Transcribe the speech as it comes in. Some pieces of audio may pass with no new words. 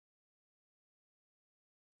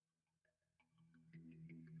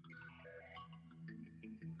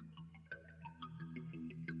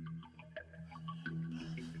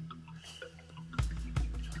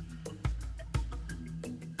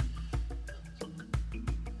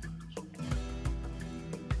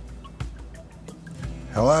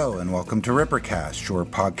Hello and welcome to Rippercast, your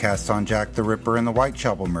podcast on Jack the Ripper and the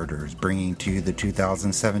Whitechapel murders, bringing to you the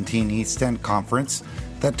 2017 East End Conference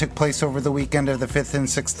that took place over the weekend of the 5th and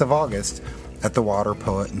 6th of August at the Water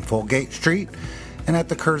Poet in Folgate Street and at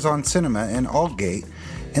the Curzon Cinema in Aldgate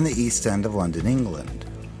in the East End of London, England.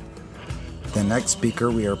 The next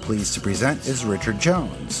speaker we are pleased to present is Richard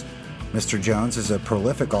Jones. Mr. Jones is a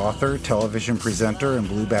prolific author, television presenter, and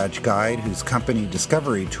Blue Badge guide whose company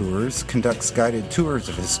Discovery Tours conducts guided tours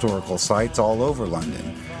of historical sites all over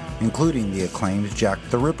London, including the acclaimed Jack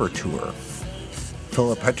the Ripper tour.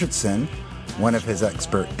 Philip Hutchinson, one of his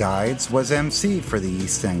expert guides, was MC for the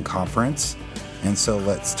East End Conference, and so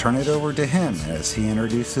let's turn it over to him as he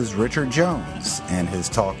introduces Richard Jones and his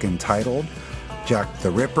talk entitled Jack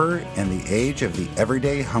the Ripper and the Age of the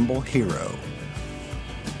Everyday Humble Hero.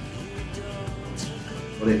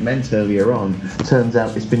 What it meant earlier on turns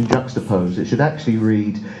out it's been juxtaposed. It should actually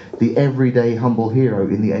read the everyday humble hero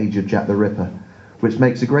in the age of Jack the Ripper, which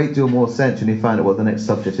makes a great deal more sense when you find out what the next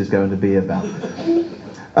subject is going to be about.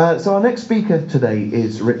 So our next speaker today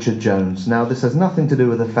is Richard Jones. Now this has nothing to do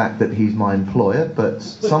with the fact that he's my employer, but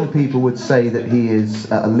some people would say that he is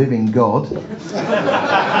a living god.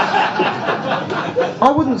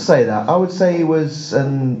 I wouldn't say that. I would say he was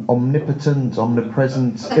an omnipotent,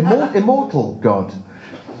 omnipresent, immortal god.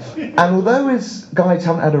 And although his guides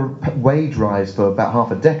haven't had a wage rise for about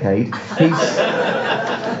half a decade,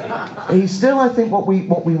 he's still, I think, what we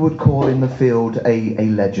would call in the field a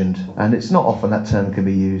legend. And it's not often that term can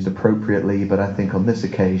be used appropriately, but I think on this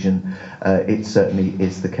occasion it certainly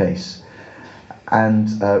is the case.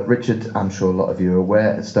 And Richard, I'm sure a lot of you are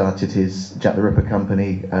aware, started his Jack the Ripper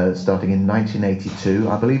company starting in 1982.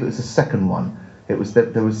 I believe it was the second one. It was the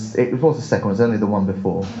second one. It was only the one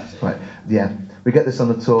before. Right? Yeah. We get this on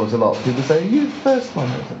the tours a lot. People say, "You the first one?"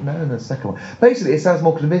 I was like, no, the second one. Basically, it sounds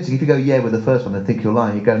more convincing. If you go, "Yeah, with the first one," they think you're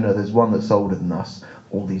lying. You go, "No, there's one that's older than us.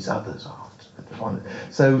 All these others aren't."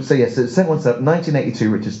 So the second one's up. 1982,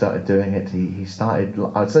 Richard started doing it. He started.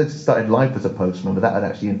 I'd say started life as a postman, but that would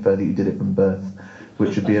actually infer that you did it from birth,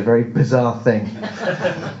 which would be a very bizarre thing.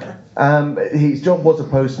 His job was a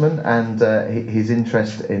postman, and his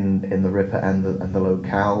interest in the Ripper and the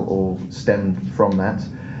locale all stemmed from that.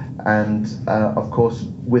 And of course,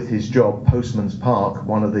 with his job, Postman's Park,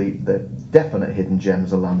 one of the definite hidden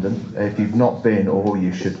gems of London. If you've not been,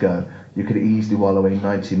 you should go. You could easily while away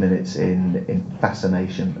 90 minutes in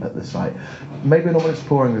fascination at the site. Maybe not when it's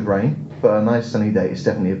pouring with rain, but a nice sunny day, it's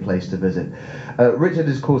definitely a place to visit. Richard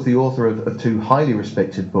is, of course, the author of two highly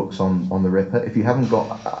respected books on the Ripper. If you haven't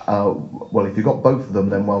got, if you've got both of them,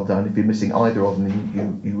 then well done. If you're missing either of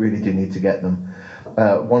them, you really do need to get them.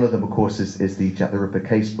 One of them, of course, is the Jack the Ripper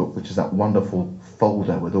casebook, which is that wonderful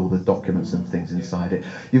folder with all the documents and things inside it.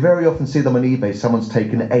 You very often see them on eBay. Someone's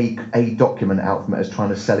taken a document out from it as trying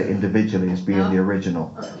to sell it individually as being the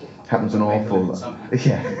original. Happens an awful lot.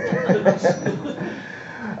 Yeah.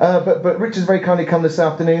 But Richard's very kindly come this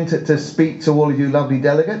afternoon to speak to all of you lovely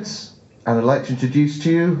delegates. And I'd like to introduce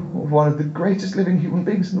to you one of the greatest living human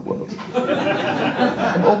beings in the world.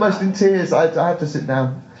 I'm almost in tears. I have to sit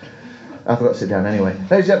down. I forgot to sit down anyway.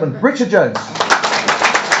 Ladies and gentlemen, Richard Jones.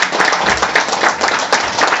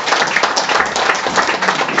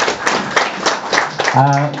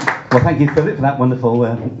 Well, thank you, Philip, for that wonderful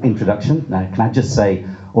introduction. Now, can I just say,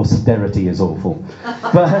 austerity is awful.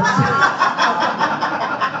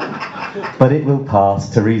 But it will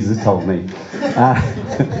pass, Teresa's told me.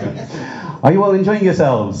 Are you all enjoying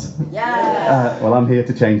yourselves? Yeah. Well, I'm here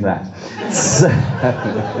to change that.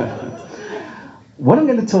 What I'm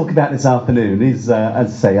going to talk about this afternoon is,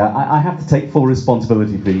 as I say, I have to take full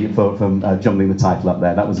responsibility for jumbling the title up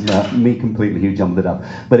there. That was me completely who jumbled it up.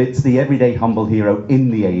 But it's the everyday humble hero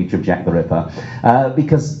in the age of Jack the Ripper.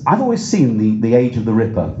 Because I've always seen the age of the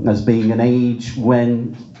Ripper as being an age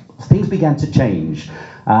when things began to change.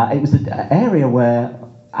 It was the area where,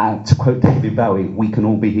 to quote David Bowie, we can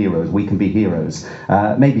all be heroes, we can be heroes.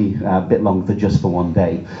 Maybe a bit long for just for one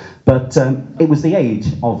day. But it was the age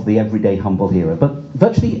of the everyday humble hero. But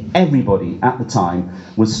virtually everybody at the time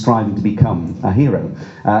was striving to become a hero.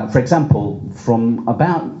 For example, from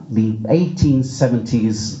about the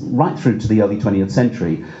 1870s right through to the early 20th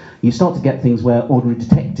century, you start to get things where ordinary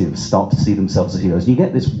detectives start to see themselves as heroes. And you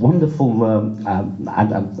get this wonderful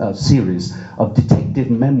series of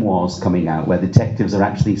detective memoirs coming out, where detectives are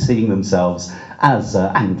actually seeing themselves as,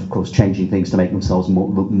 and of course changing things to make themselves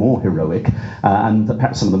look more heroic. And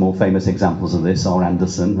perhaps some of the more famous examples of this are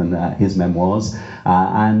Anderson and his memoirs,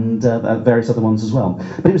 and various other ones as well.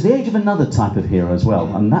 But it was the age of another type of hero as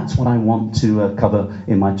well, and that's what I want to cover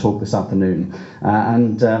in my talk this afternoon.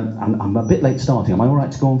 I'm a bit late starting. Am I all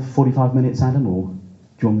right to go on for 45 minutes, Adam? Or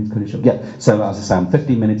you want me to cut it short? Yeah. So as I say, I'm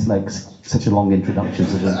 15 minutes late. Such a long introduction,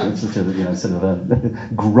 such a sort of a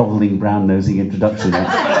grovelling, brown-nosing introduction.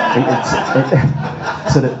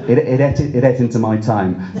 It ate into my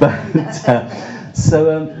time. But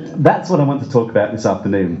so that's what I want to talk about this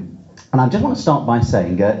afternoon. And I just want to start by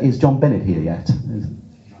saying, is John Bennett here yet?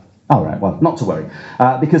 All right. Well, not to worry,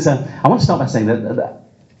 because I want to start by saying that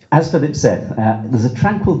as Philip said, there's a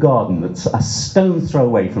tranquil garden that's a stone's throw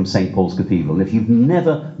away from St. Paul's Cathedral. And if you've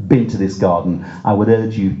never been to this garden, I would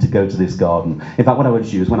urge you to go to this garden. In fact, what I would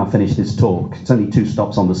do is when I finish this talk, it's only 2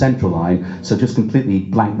 stops on the Central Line, so just completely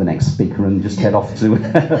blank the next speaker and just head off to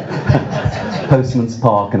Postman's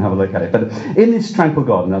Park and have a look at it. But in this tranquil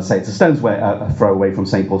garden, I'd say it's a stone's throw away from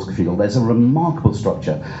St. Paul's Cathedral, there's a remarkable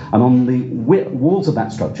structure. And on the walls of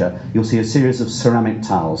that structure, you'll see a series of ceramic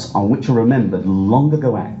tiles on which are remembered long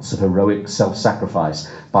ago acts of heroic self-sacrifice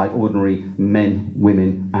by ordinary men,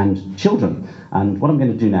 women, and children. And what I'm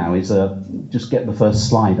going to do now is just get the first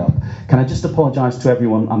slide up. Can I just apologise to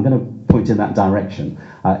everyone? I'm going to point in that direction.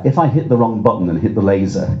 If I hit the wrong button and hit the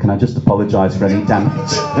laser, can I just apologise for any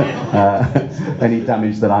damage, any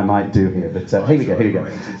damage that I might do here? But here we go.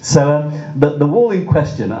 So the wall in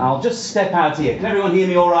question, I'll just step out here. Can everyone hear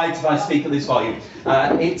me all right if I speak at this volume?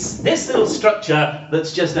 It's this little structure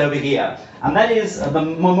that's just over here. And that is the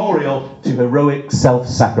memorial to heroic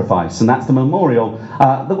self-sacrifice. And that's the memorial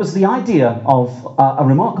that was the idea of a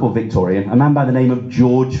remarkable Victorian, a man by the name of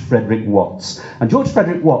George Frederick Watts. And George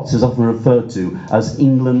Frederick Watts is often referred to as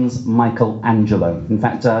England's Michelangelo. In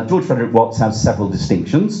fact, George Frederick Watts has several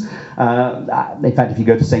distinctions. In fact, if you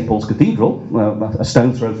go to St. Paul's Cathedral, a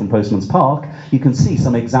stone throw from Postman's Park, you can see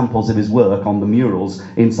some examples of his work on the murals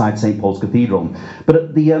inside St. Paul's Cathedral.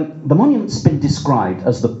 But the monument's been described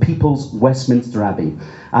as the People's Westminster Abbey.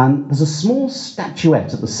 And there's a small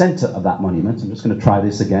statuette at the centre of that monument. I'm just going to try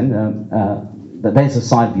this again. There's a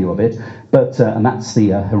side view of it, but and that's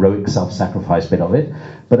the heroic self-sacrifice bit of it.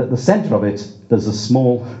 But at the centre of it, there's a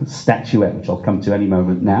small statuette, which I'll come to any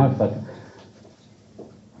moment now. If I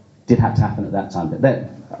did have to happen at that time. But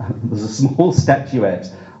there's a small statuette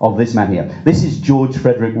of this man here. This is George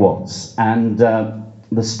Frederick Watts, and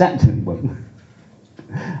the statue. Well,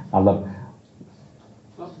 I love.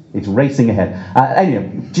 It's racing ahead.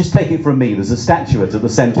 Anyway, just take it from me. There's a statuette at the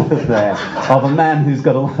centre there of a man who's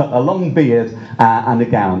got a long beard and a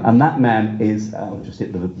gown, and that man is. Just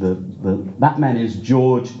hit that man is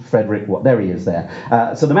George Frederick Watts. There he is there.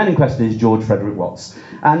 So the man in question is George Frederick Watts,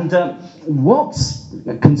 and Watts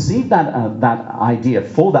conceived that idea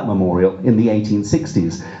for that memorial in the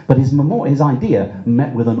 1860s, but his idea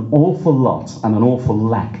met with an awful lot and an awful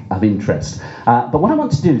lack of interest. But what I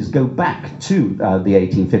want to do is go back to the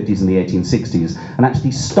 1850s and the 1860s and actually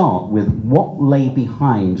start with what lay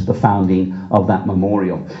behind the founding of that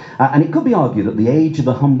memorial. And it could be argued that the age of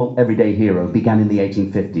the humble everyday hero began in the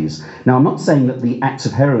 1850s. Now, I'm not saying that the acts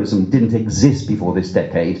of heroism didn't exist before this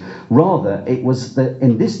decade. Rather, it was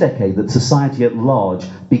in this decade that society at large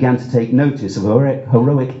began to take notice of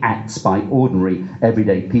heroic acts by ordinary,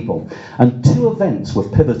 everyday people. And 2 events were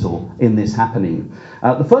pivotal in this happening.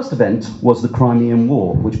 The first event was the Crimean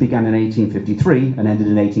War, which began in 1853 and ended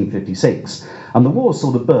in 1856. And the war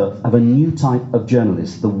saw the birth of a new type of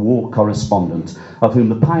journalist, the war correspondent, of whom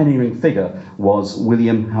the pioneering figure was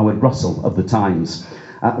William Howard Russell of the Times.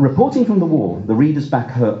 Reporting from the war, to readers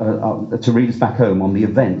back home on the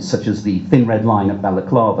events such as the Thin Red Line at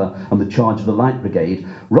Balaclava and the charge of the Light Brigade,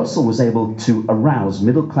 Russell was able to arouse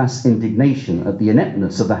middle-class indignation at the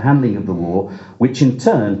ineptness of the handling of the war, which in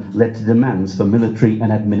turn led to demands for military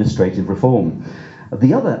and administrative reform.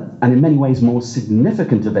 The other, and in many ways more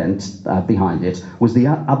significant event behind it, was the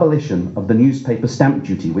abolition of the newspaper stamp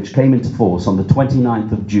duty, which came into force on the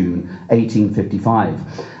 29th of June, 1855.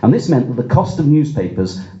 And this meant that the cost of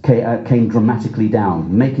newspapers came dramatically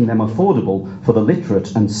down, making them affordable for the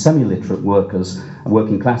literate and semi-literate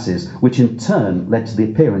working classes, which in turn led to the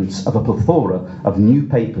appearance of a plethora of new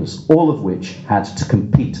papers, all of which had to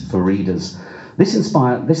compete for readers. This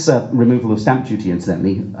removal of stamp duty,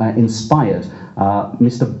 incidentally, inspired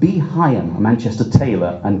Mr. B. Hyam, a Manchester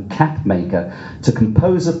tailor and cap maker, to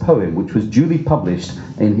compose a poem which was duly published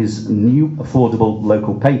in his new affordable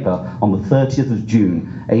local paper on the 30th of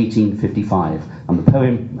June, 1855. And the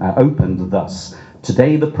poem opened thus: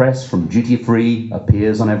 "Today the press from duty-free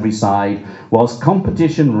appears on every side, whilst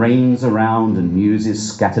competition reigns around and news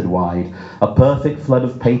is scattered wide. A perfect flood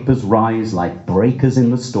of papers rise like breakers in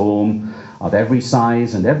the storm, of every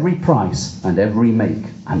size and every price and every make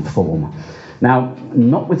and form." Now,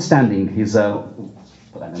 notwithstanding his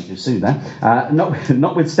put that in too soon there.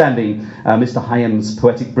 Notwithstanding Mr. Hyam's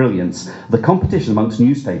poetic brilliance, the competition amongst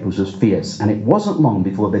newspapers was fierce, and it wasn't long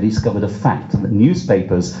before they discovered a fact that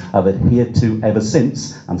newspapers have adhered to ever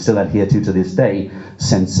since, and still adhere to this day: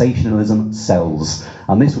 sensationalism sells.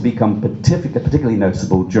 And this would become particularly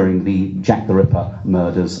noticeable during the Jack the Ripper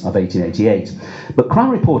murders of 1888. But crime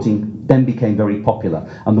reporting then became very popular,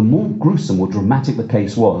 and the more gruesome or dramatic the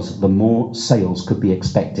case was, the more sales could be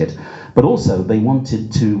expected. But also they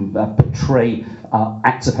wanted to portray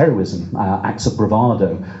acts of heroism, acts of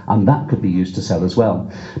bravado, and that could be used to sell as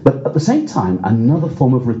well. But at the same time, another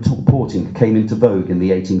form of reporting came into vogue in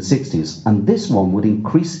the 1860s, and this one would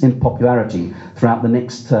increase in popularity throughout the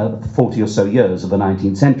next 40 or so years of the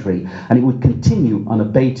 19th century, and it would continue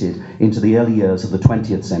unabated into the early years of the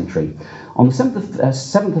 20th century. On the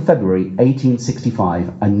 7th of February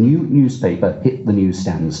 1865, a new newspaper hit the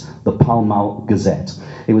newsstands, the Pall Mall Gazette.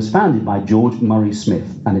 It was founded by George Murray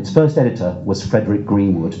Smith, and its first editor was Frederick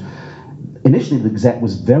Greenwood. Initially, the Gazette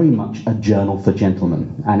was very much a journal for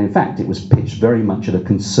gentlemen, and in fact it was pitched very much at a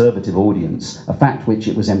conservative audience, a fact which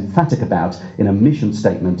it was emphatic about in a mission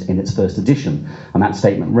statement in its first edition. And that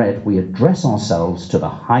statement read, "We address ourselves to the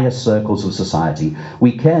higher circles of society.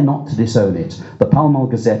 We care not to disown it. The Pall Mall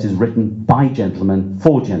Gazette is written by gentlemen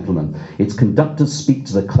for gentlemen. Its conductors speak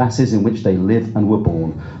to the classes in which they live and were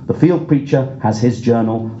born. The field preacher has his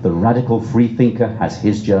journal, the radical freethinker has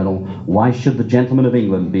his journal. Why should the gentlemen of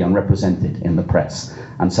England be unrepresented in the press?"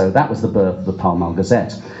 And so that was the birth of the Pall Mall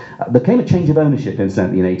Gazette. There came a change of ownership,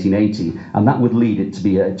 incidentally, in 1880, and that would lead it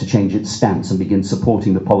to change its stance and begin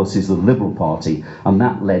supporting the policies of the Liberal Party, and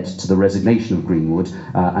that led to the resignation of Greenwood,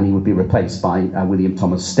 and he would be replaced by William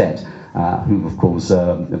Thomas Stead, who, of course,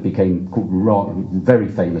 became very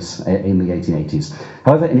famous in the 1880s.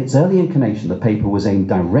 However, in its early incarnation, the paper was aimed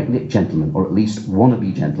directly at gentlemen, or at least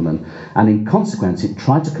wannabe gentlemen, and in consequence, it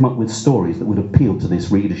tried to come up with stories that would appeal to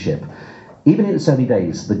this readership. Even in its early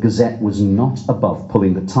days, the Gazette was not above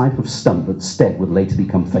pulling the type of stunt that Stead would later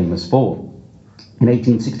become famous for. In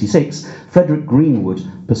 1866, Frederick Greenwood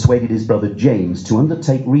persuaded his brother James to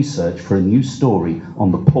undertake research for a new story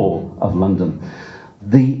on the poor of London.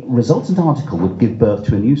 The resultant article would give birth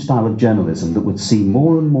to a new style of journalism that would see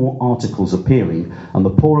more and more articles appearing on the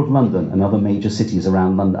poor of London and other major cities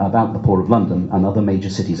around London, about the poor of London and other major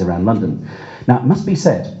cities around London. Now, it must be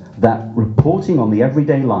said that reporting on the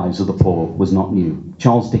everyday lives of the poor was not new.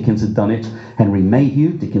 Charles Dickens had done it. Henry Mayhew,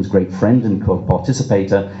 Dickens' great friend and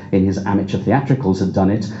co-participator in his amateur theatricals, had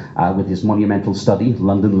done it with his monumental study,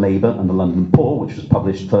 London Labour and the London Poor, which was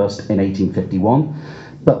published first in 1851.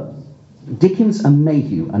 But Dickens and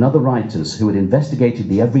Mayhew and other writers who had investigated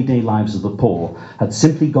the everyday lives of the poor had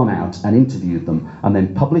simply gone out and interviewed them and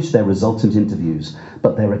then published their resultant interviews,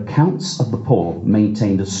 but their accounts of the poor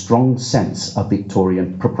maintained a strong sense of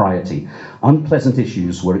Victorian propriety. Unpleasant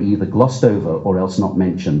issues were either glossed over or else not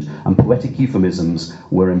mentioned, and poetic euphemisms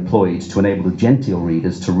were employed to enable the genteel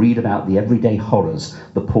readers to read about the everyday horrors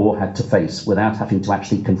the poor had to face without having to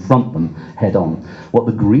actually confront them head on. What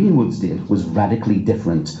the Greenwoods did was radically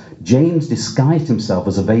different. James disguised himself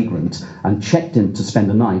as a vagrant and checked in to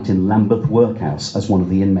spend a night in Lambeth Workhouse as one of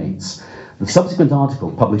the inmates. The subsequent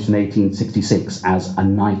article, published in 1866 as A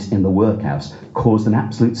Night in the Workhouse, caused an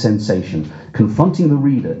absolute sensation, confronting the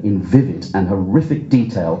reader in vivid and horrific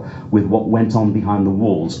detail with what went on behind the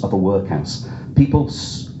walls of a workhouse. People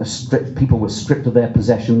were stripped of their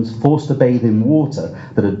possessions, forced to bathe in water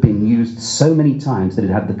that had been used so many times that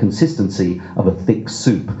it had the consistency of a thick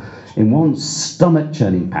soup. In one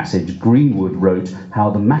stomach-churning passage, Greenwood wrote how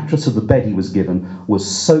the mattress of the bed he was given was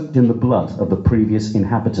soaked in the blood of the previous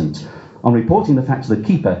inhabitant. On reporting the fact to the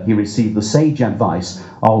keeper, he received the sage advice,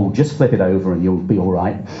 "Oh, just flip it over and you'll be all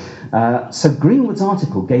right." So Greenwood's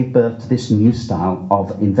article gave birth to this new style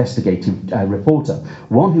of investigative reporter,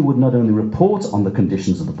 one who would not only report on the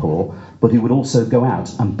conditions of the poor, but who would also go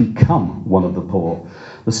out and become one of the poor.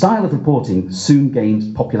 The style of reporting soon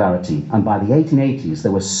gained popularity, and by the 1880s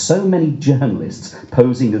there were so many journalists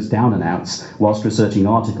posing as down-and-outs whilst researching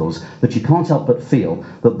articles that you can't help but feel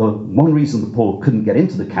that the one reason the poor couldn't get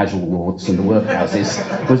into the casual wards and the workhouses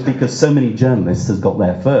was because so many journalists had got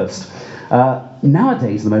there first.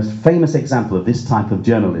 Nowadays, the most famous example of this type of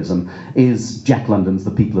journalism is Jack London's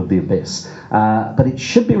The People of the Abyss. But it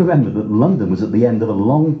should be remembered that London was at the end of a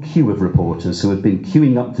long queue of reporters who had been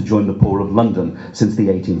queuing up to join the poor of London since the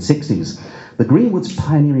 1860s. The Greenwood's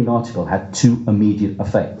pioneering article had two immediate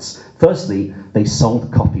effects. Firstly, they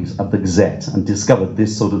sold copies of the Gazette and discovered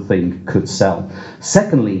this sort of thing could sell.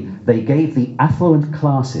 Secondly, they gave the affluent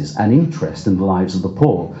classes an interest in the lives of the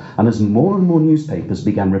poor, and as more and more newspapers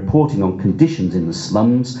began reporting on conditions in the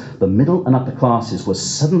slums, the middle and upper classes were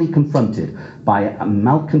suddenly confronted by a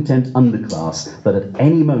malcontent underclass that at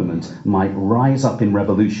any moment might rise up in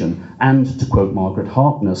revolution and, to quote Margaret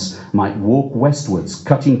Harkness, might walk westwards,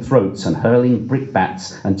 cutting throats and hurling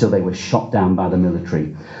brickbats until they were shot down by the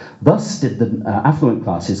military. Thus did the affluent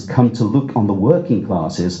classes come to look on the working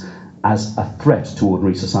classes as a threat to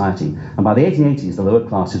ordinary society. And by the 1880s, the lower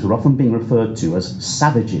classes were often being referred to as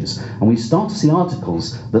savages. And we start to see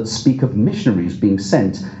articles that speak of missionaries being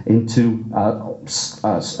sent into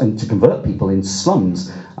to convert people in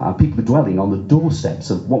slums, people dwelling on the doorsteps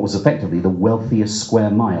of what was effectively the wealthiest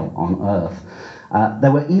square mile on earth.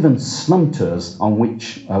 There were even slum tours on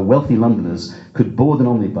which wealthy Londoners could board an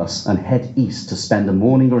omnibus and head east to spend a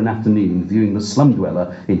morning or an afternoon viewing the slum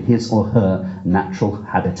dweller in his or her natural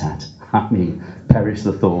habitat. I mean, perish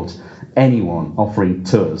the thought. Anyone offering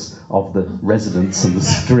tours of the residents and the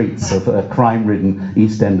streets of a crime-ridden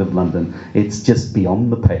East End of London, it's just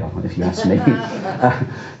beyond the pale, if you ask me.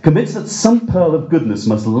 Convinced that some pearl of goodness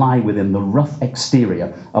must lie within the rough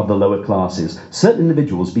exterior of the lower classes, certain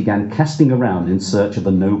individuals began casting around in search of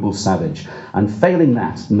the noble savage, and failing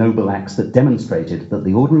that, noble acts that demonstrated that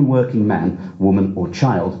the ordinary working man, woman or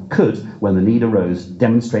child could, when the need arose,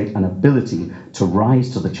 demonstrate an ability to rise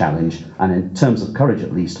to the challenge, and in terms of courage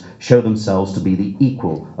at least, show themselves to be the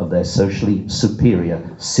equal of their socially superior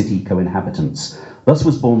city co-inhabitants. Thus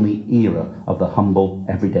was born the era of the humble,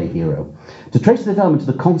 everyday hero. To trace the development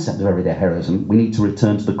of the concept of everyday heroism, we need to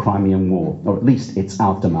return to the Crimean War, or at least its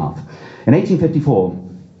aftermath. In 1854,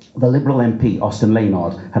 the Liberal MP, Austin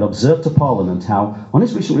Leonard, had observed to Parliament how, on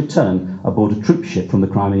his recent return aboard a troop ship from the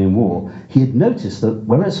Crimean War, he had noticed that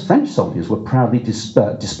whereas French soldiers were proudly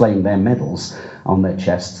displaying their medals on their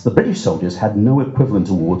chests, the British soldiers had no equivalent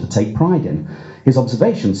award to take pride in. His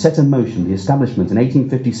observation set in motion the establishment in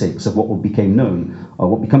 1856 of what became known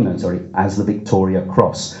as the Victoria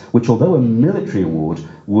Cross, which, although a military award,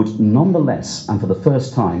 would nonetheless, and for the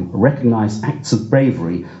first time, recognise acts of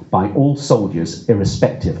bravery by all soldiers,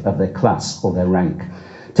 irrespective of their class or their rank.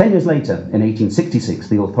 10 years later, in 1866,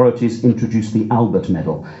 the authorities introduced the Albert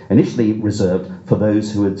Medal, initially reserved for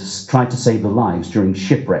those who had tried to save their lives during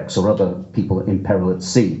shipwrecks or other people in peril at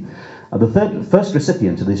sea. The first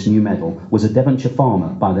recipient of this new medal was a Devonshire farmer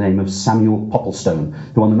by the name of Samuel Popplestone,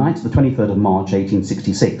 who on the night of the 23rd of March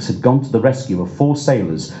 1866 had gone to the rescue of 4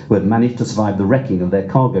 sailors who had managed to survive the wrecking of their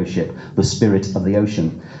cargo ship, the Spirit of the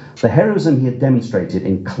Ocean. The heroism he had demonstrated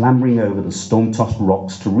in clambering over the storm-tossed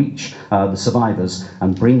rocks to reach the survivors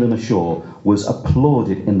and bring them ashore was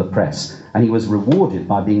applauded in the press, and he was rewarded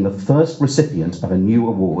by being the first recipient of a new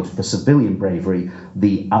award for civilian bravery,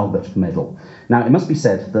 the Albert Medal. Now, it must be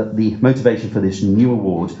said that the motivation for this new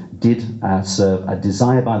award did serve a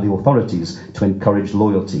desire by the authorities to encourage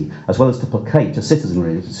loyalty, as well as to placate a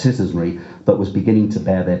citizenry that was beginning to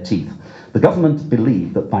bare their teeth. The government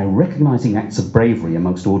believed that by recognising acts of bravery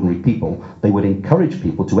amongst ordinary people, they would encourage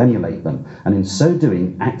people to emulate them, and in so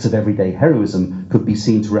doing, acts of everyday heroism could be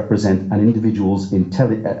seen to represent an individual's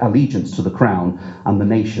allegiance to the crown and the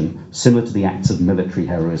nation, similar to the acts of military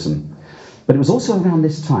heroism. But it was also around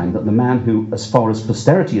this time that the man who, as far as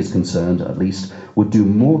posterity is concerned at least, would do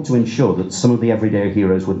more to ensure that some of the everyday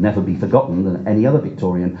heroes would never be forgotten than any other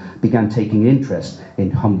Victorian, began taking interest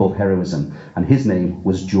in humble heroism, and his name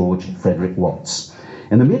was George Frederick Watts.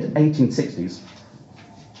 In the mid-1860s,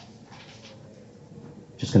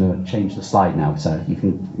 just going to change the slide now so you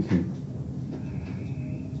can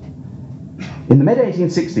In the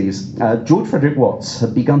mid-1860s, George Frederick Watts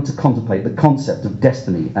had begun to contemplate the concept of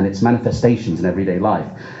destiny and its manifestations in everyday life.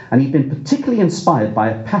 And he'd been particularly inspired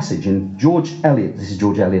by a passage in George Eliot, this is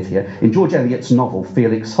George Eliot here, in George Eliot's novel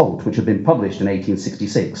Felix Holt, which had been published in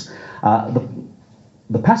 1866.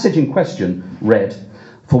 The passage in question read,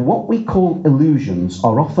 "For what we call illusions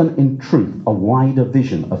are often in truth a wider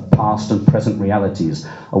vision of past and present realities,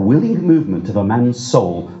 a willing movement of a man's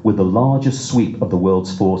soul with the larger sweep of the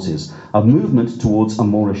world's forces, a movement towards a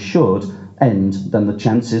more assured end than the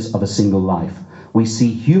chances of a single life. We see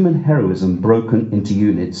human heroism broken into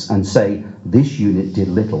units and say, this unit did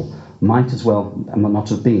little, might as well not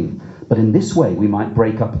have been. But in this way, we might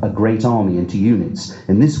break up a great army into units.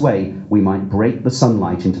 In this way, we might break the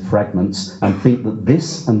sunlight into fragments and think that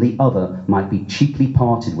this and the other might be cheaply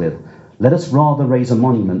parted with. Let us rather raise a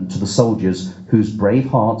monument to the soldiers whose brave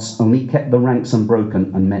hearts only kept the ranks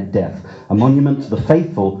unbroken and met death. A monument to the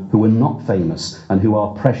faithful who were not famous and who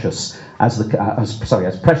are precious, as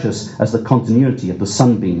precious as the continuity of the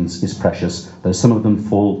sunbeams is precious, though some of them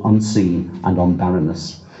fall unseen and on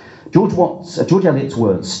barrenness. George Eliot's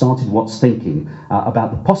words started Watts thinking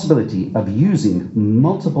about the possibility of using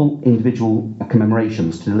multiple individual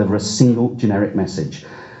commemorations to deliver a single generic message.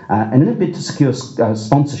 And in a bid to secure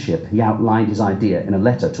sponsorship, he outlined his idea in a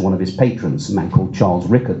letter to one of his patrons, a man called Charles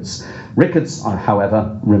Rickards. Rickards,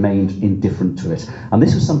 however, remained indifferent to it. And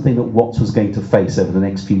this was something that Watts was going to face over the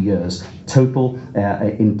next few years, total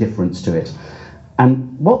indifference to it.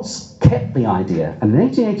 And Watts kept the idea, and in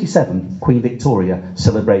 1887, Queen Victoria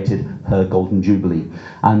celebrated her Golden Jubilee.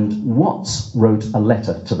 And Watts wrote a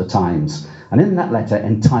letter to the Times. And in that letter,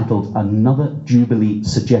 entitled Another Jubilee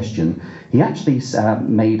Suggestion, he actually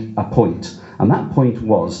made a point. And that point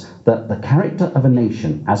was that the character of a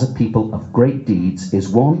nation as a people of great deeds is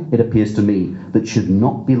one, it appears to me, that should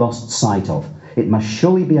not be lost sight of. It must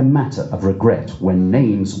surely be a matter of regret when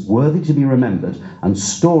names worthy to be remembered and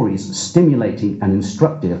stories stimulating and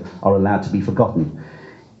instructive are allowed to be forgotten.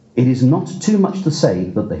 It is not too much to say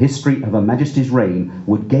that the history of Her Majesty's reign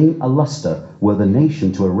would gain a lustre were the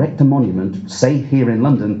nation to erect a monument, say here in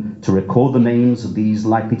London, to record the names of these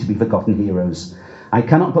likely to be forgotten heroes. I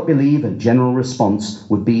cannot but believe a general response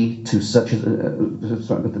would be to such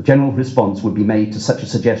the general response would be made to such a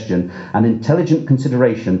suggestion. An intelligent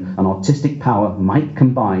consideration and artistic power might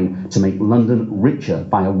combine to make London richer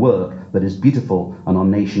by a work that is beautiful, and our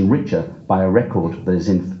nation richer by a record that is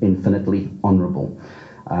infinitely honourable.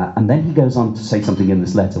 And then he goes on to say something in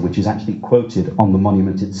this letter, which is actually quoted on the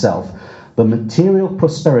monument itself. The material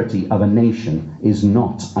prosperity of a nation is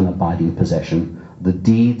not an abiding possession. The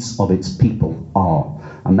deeds of its people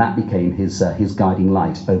are. And that became his guiding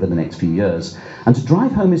light over the next few years. And to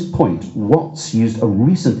drive home his point, Watts used a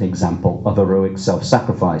recent example of heroic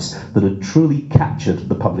self-sacrifice that had truly captured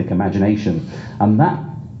the public imagination.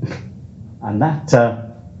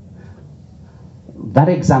 That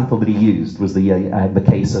example that he used was the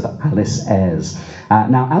case of Alice Ayres.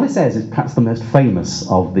 Now, Alice Ayres is perhaps the most famous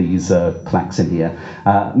of these plaques in here,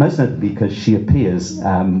 most notably because she appears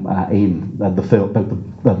in both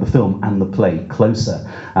the film and the play Closer.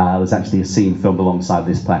 There's actually a scene filmed alongside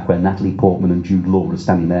this plaque where Natalie Portman and Jude Law are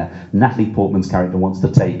standing there. Natalie Portman's character wants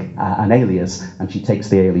to take an alias, and she takes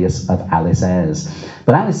the alias of Alice Ayres.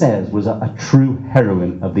 But Alice Ayres was a true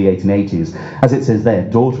heroine of the 1880s, as it says there,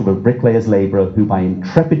 daughter of a bricklayer's labourer who by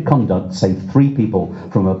intrepid conduct saved 3 people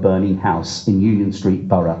from a burning house in Union Street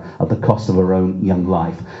Borough at the cost of her own young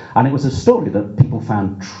life. And it was a story that people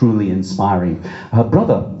found truly inspiring. Her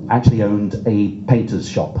brother actually owned a painter's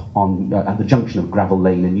shop at the junction of Gravel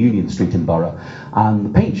Lane and Union Street in Borough. And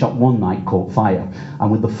the paint shop one night caught fire.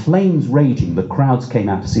 And with the flames raging, the crowds came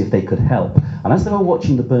out to see if they could help. And as they were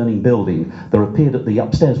watching the burning building, there appeared at the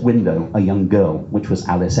upstairs window a young girl, which was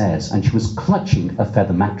Alice Ayres, and she was clutching a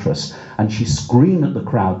feather mattress. And she screamed at the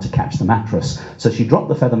crowd to catch the mattress. So she dropped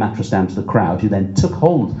the feather mattress down to the crowd, who then took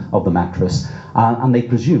hold of the mattress, and they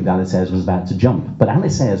presumed Alice Ayres was about to jump. But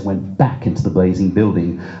Alice Ayres went back into the blazing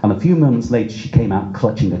building, and a few moments later she came out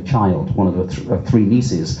clutching a child, one of her 3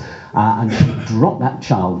 nieces, and she dropped that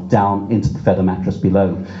child down into the feather mattress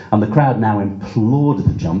below. And the crowd now implored her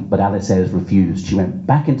to jump, but Alice Ayres refused. She went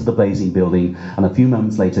back into the blazing building, and a few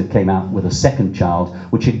moments later came out with a second child,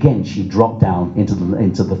 which again she dropped down into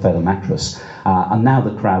the feather mattress. And now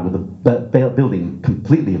the crowd, with the building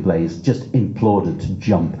completely ablaze, just implored her to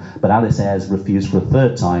jump. But Alice Ayres refused for a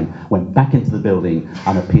 3rd time, went back into the building,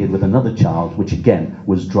 and appeared with another child, which again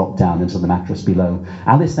was dropped down into the mattress below.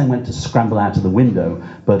 Alice then went to scramble out of the window,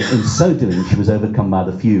 but in so doing she was overcome by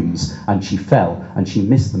the fumes, and she fell, and she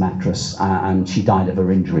missed the mattress, and she died of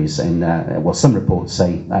her injuries in, some reports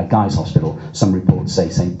say Guy's Hospital, some reports say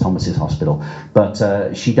St. Thomas's Hospital, but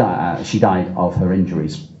she died of her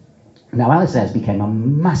injuries. Now, Alice Ayres became a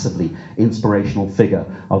massively inspirational figure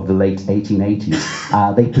of the late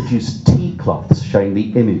 1880s. They produced tea cloths showing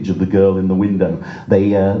the image of the girl in the window.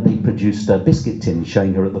 They produced biscuit tins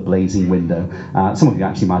showing her at the blazing window. Some of you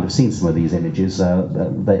actually might have seen some of these images.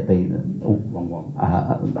 Some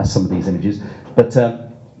of these images, but.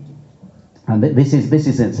 And this is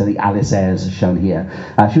the Alice Ayres shown here.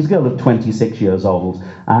 She was a girl of 26 years old,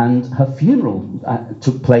 and her funeral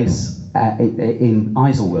took place in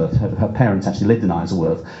Isleworth. Her parents actually lived in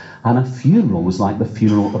Isleworth, and her funeral was like the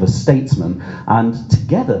funeral of a statesman, and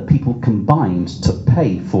together people combined to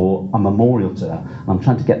pay for a memorial to her. And I'm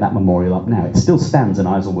trying to get that memorial up now. It still stands in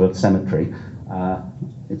Isleworth Cemetery.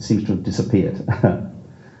 It seems to have disappeared.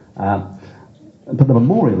 but the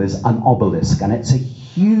memorial is an obelisk, and it's a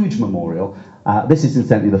huge memorial. This is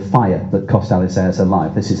incidentally the fire that cost Alice Ayres her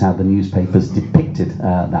life. This is how the newspapers depicted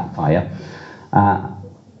that fire.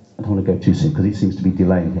 I don't want to go too soon because he seems to be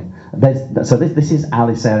delaying it. So this is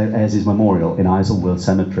Alice Ayres' memorial in Isleworth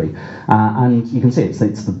Cemetery, and you can see it's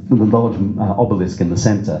the large obelisk in the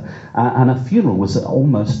centre. And a funeral was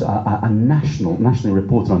almost a nationally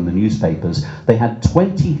reported on the newspapers. They had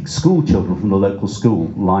 20 school children from the local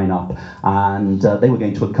school line up, and they were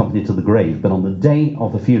going to accompany her to the grave. But on the day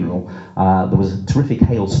of the funeral, there was a terrific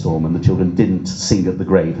hailstorm, and the children didn't sing at the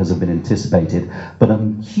grave as had been anticipated. But a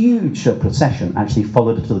huge procession actually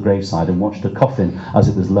followed her to the graveside and watched her coffin as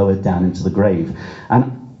it was lowered down into the grave.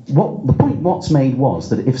 And the point Watts made was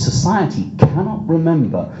that if society cannot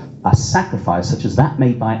remember a sacrifice such as that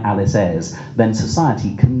made by Alice Ayres, then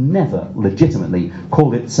society can never legitimately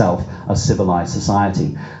call itself a civilized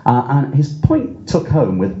society. And his point took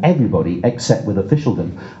home with everybody except with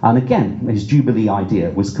officialdom. And again, his Jubilee idea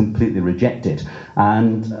was completely rejected.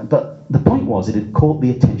 But the point was it had caught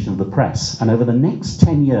the attention of the press. And over the next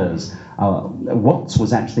 10 years, Watts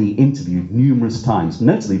was actually interviewed numerous times,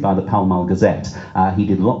 notably by the Pall Mall Gazette. He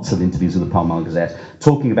did lots of interviews with the Pall Mall Gazette,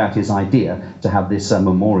 talking about his idea to have this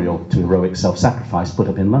memorial to heroic self-sacrifice put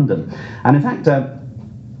up in London. And in fact, the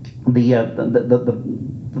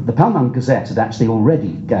Pall Mall Gazette had actually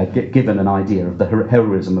already given an idea of the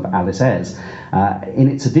heroism of Alice Ayres. In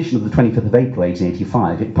its edition of the 25th of April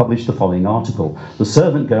 1885, it published the following article. The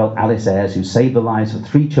servant girl Alice Ayres, who saved the lives of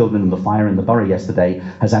 3 children in the fire in the Borough yesterday,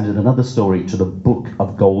 has added another story to the book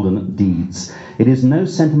of golden deeds. It is no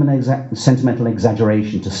sentimental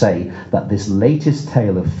exaggeration to say that this latest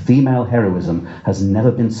tale of female heroism has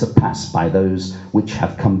never been surpassed by those which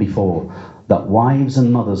have come before. That wives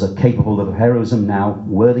and mothers are capable of heroism now,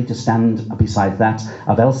 worthy to stand beside that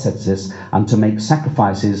of Alcestis, and to make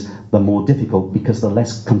sacrifices the more difficult because the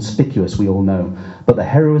less conspicuous we all know. But the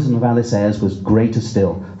heroism of Alice Ayres was greater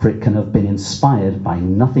still, for it can have been inspired by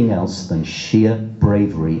nothing else than sheer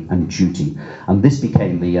bravery and duty. And this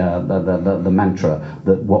became the mantra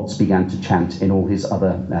that Watts began to chant in all his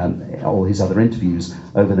other interviews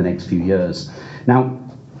over the next few years. Now,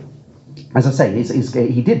 as I say,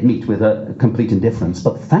 he did meet with a complete indifference,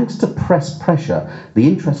 but thanks to press pressure, the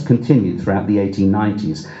interest continued throughout the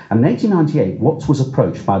 1890s. And in 1898, Watts was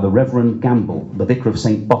approached by the Reverend Gamble, the vicar of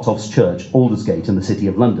St. Botolph's Church, Aldersgate, in the City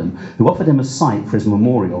of London, who offered him a site for his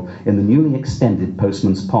memorial in the newly extended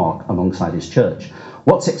Postman's Park alongside his church.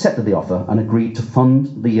 Watts accepted the offer and agreed to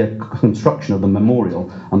fund the construction of the memorial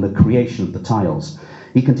and the creation of the tiles.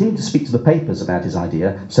 He continued to speak to the papers about his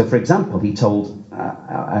idea. So, for example, he gave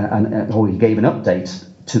an update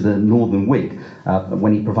to the Northern Whig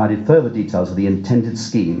when he provided further details of the intended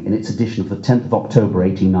scheme in its edition of the 10th of October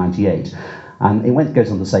 1898. And it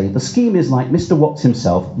goes on to say, the scheme is like Mr. Watts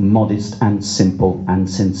himself, modest and simple and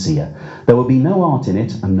sincere. There will be no art in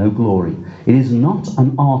it and no glory. It is not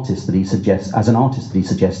an artist that he suggests,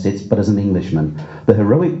 but as an Englishman. The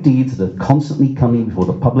heroic deeds that are constantly coming before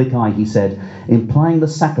the public eye, he said, implying the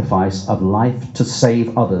sacrifice of life to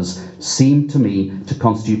save others, seem to me to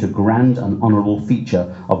constitute a grand and honourable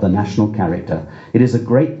feature of the national character. It is a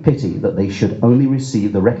great pity that they should only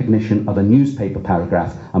receive the recognition of a newspaper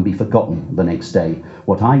paragraph and be forgotten the next day.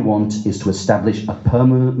 What I want is to establish a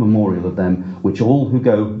permanent memorial of them, which all who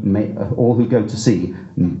go to see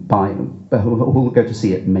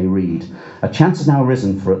it may read. A chance has now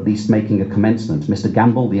arisen for at least making a commencement. Mr.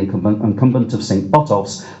 Gamble, the incumbent of St.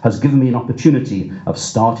 Botolph's, has given me an opportunity of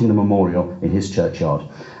starting the memorial in his churchyard.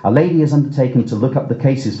 A lady has undertaken to look up the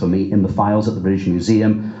cases for me in the files at the British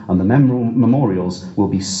Museum, and the memorials will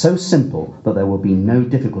be so simple that there will be no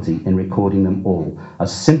difficulty in recording them all.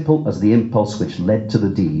 As simple as the impulse which led to the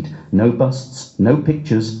deed. No busts, no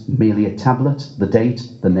pictures, merely a tablet, the date,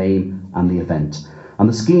 the name, and the event. And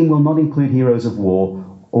the scheme will not include heroes of war,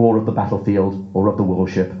 or of the battlefield, or of the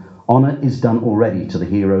warship. Honour is done already to the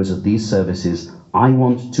heroes of these services. I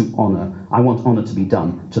want honour to be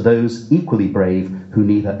done to those equally brave who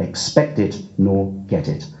neither expect it nor get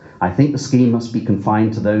it. I think the scheme must be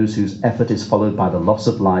confined to those whose effort is followed by the loss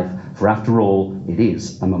of life, for after all, it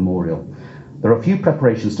is a memorial. There are a few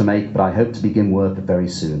preparations to make, but I hope to begin work very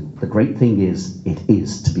soon. The great thing is, it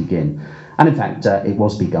is to begin. And in fact, it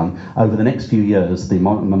was begun. Over the next few years, the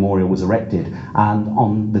memorial was erected, and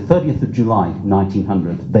on the 30th of July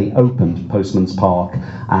 1900, they opened Postman's Park,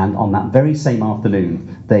 and on that very same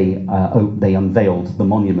afternoon, they unveiled the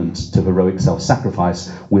monument to heroic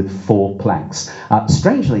self-sacrifice with 4 plaques.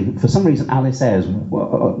 Strangely, for some reason, Alice Ayres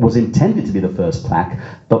was intended to be the first plaque,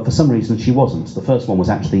 but for some reason she wasn't. The first one was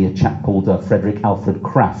actually a chap called Frederick Alfred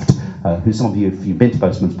Kraft, who some of you, if you've been to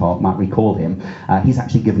Postman's Park, might recall him. He's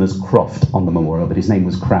actually given us Croft on the memorial, but his name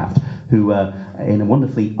was Kraft, who, in a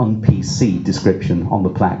wonderfully un-PC description on the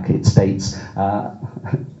plaque, it states,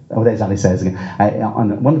 oh, there's Ali Sayers again.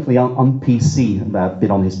 On a wonderfully un-PC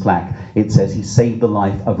bit on his plaque, it says he saved the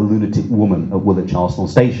life of a lunatic woman at Woolwich Arsenal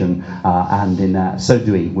Station, and in so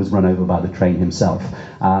doing was run over by the train himself.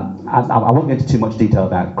 I won't go into too much detail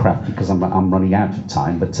about Kraft because I'm running out of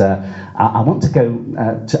time, but I want to go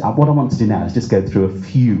what I want to do now is just go through a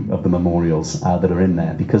few of the memorials that are in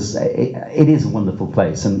there, because it is a wonderful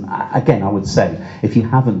place. And again, I would say, if you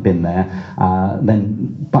haven't been there,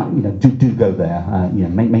 then do go there.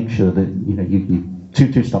 Make sure that you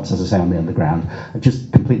two stops, as I say, on the underground.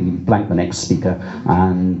 Just completely blank the next speaker,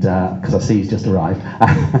 and because I see he's just arrived,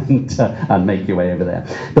 and make your way over there.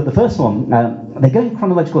 But the first one, they go in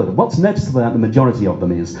chronological order. What's noticeable about the majority of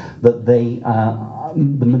them is that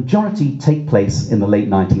the majority take place in the late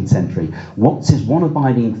 19th century. What's his one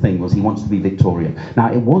abiding thing was he wants to be Victorian.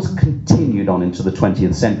 Now, it was continued on into the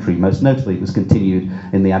 20th century. Most notably, it was continued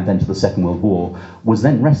in the advent of the Second World War, was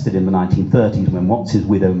then rested in the 1930s when Watts's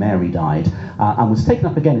widow Mary died, and was taken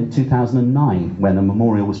up again in 2009 when a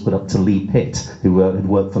memorial was put up to Lee Pitt, who had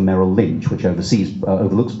worked for Merrill Lynch, which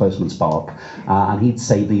overlooks Postman's Park, and he'd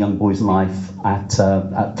saved the young boy's life at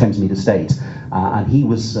Thamesmead Estate. And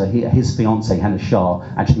his fiancée, Hannah Shah,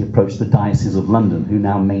 actually approached the Diocese of London, who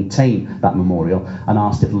now maintain that memorial, and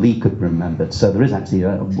asked if Lee could be remembered. So there is actually,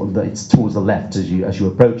 it's towards the left as you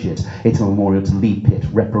approach it. It's a memorial to Lee Pitt,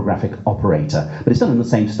 reprographic operator. But it's done in the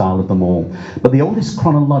same style of them all. But the oldest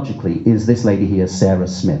chronologically is this lady here, Sarah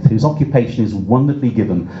Smith, whose occupation is wonderfully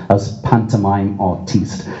given as pantomime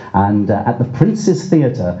artiste. And at the Prince's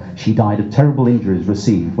Theatre, she died of terrible injuries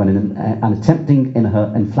received when attempting in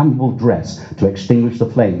her inflammable dress to extinguish the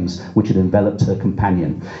flames which had enveloped her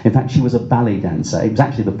companion. In fact, she was a ballet dancer. It was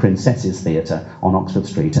actually the Princess's Theatre on Oxford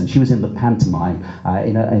Street, and she was in the pantomime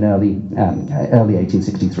in early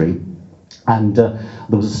 1863. And there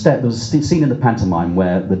was a scene in the pantomime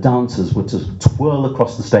where the dancers were to twirl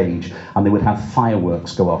across the stage, and they would have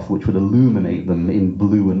fireworks go off, which would illuminate them in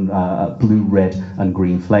blue, red, and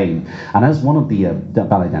green flame. And as one of the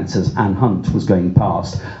ballet dancers, Anne Hunt, was going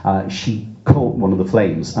past, she caught one of the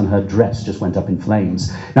flames, and her dress just went up in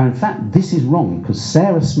flames. Now, in fact, this is wrong, because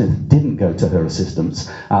Sarah Smith didn't go to her assistance,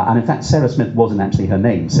 and in fact, Sarah Smith wasn't actually her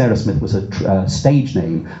name. Sarah Smith was a stage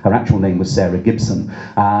name. Her actual name was Sarah Gibson.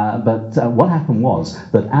 But what happened was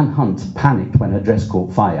that Anne Hunt panicked when her dress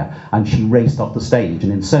caught fire, and she raced off the stage,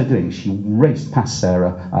 and in so doing, she raced past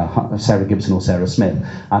Sarah Gibson or Sarah Smith,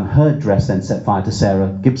 and her dress then set fire to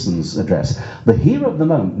Sarah Gibson's dress. The hero of the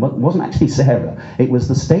moment wasn't actually Sarah. It was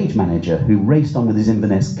the stage manager, who raced on with his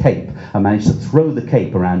Inverness cape and managed to throw the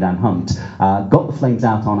cape around Anne Hunt, got the flames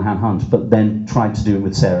out on Anne Hunt, but then tried to do it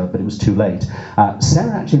with Sarah, but it was too late.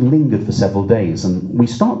 Sarah actually lingered for several days, and we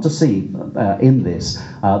start to see in this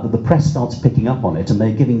that the press starts picking up on it, and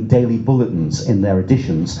they're giving daily bulletins in their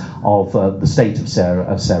editions of the state of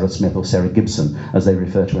Sarah Smith, or Sarah Gibson, as they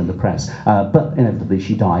refer to her in the press. But inevitably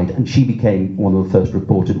she died, and she became one of the first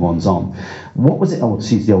reported ones on. What was it? Oh,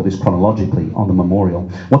 she's the oldest chronologically on the memorial.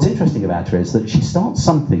 What's interesting about her is that she starts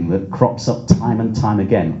something that crops up time and time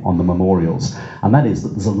again on the memorials, and that is that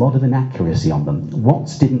there's a lot of inaccuracy on them.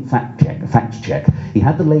 Watts didn't fact check. He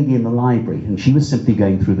had the lady in the library, and she was simply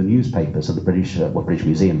going through the newspapers at the British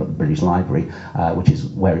Museum, but the British Library, which is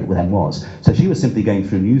where it then was. So she was simply going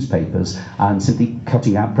through newspapers and simply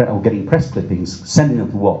cutting out or getting press clippings, sending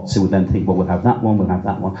them to Watts, who would then think, well, we'll have that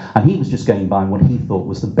one, and he was just going by what he thought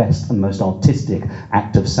was the best and most artistic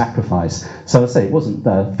act of sacrifice. So I say it wasn't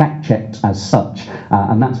fact-checked as such,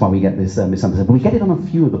 and that's why we get this misunderstanding. But we get it on a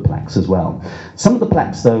few of the plaques as well. Some of the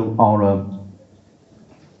plaques, though, are...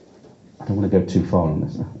 I don't want to go too far on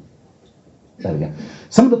this. There we go.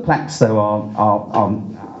 Some of the plaques, though,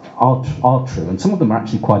 are true, and some of them are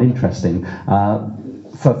actually quite interesting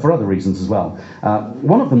for other reasons as well.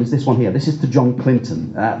 One of them is this one here. This is to John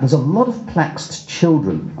Clinton. There's a lot of plaques to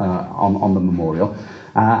children on the memorial.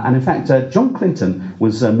 And in fact, John Clinton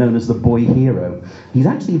was known as the boy hero. He's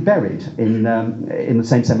actually buried in the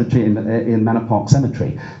same cemetery, in Manor Park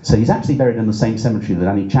Cemetery. So he's actually buried in the same cemetery that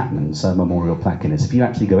Annie Chapman's memorial plaque is. If you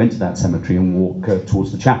actually go into that cemetery and walk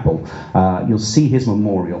towards the chapel, you'll see his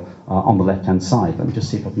memorial on the left-hand side. Let me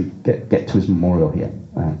just see if I can get to his memorial here.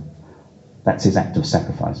 That's his act of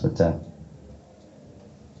sacrifice. But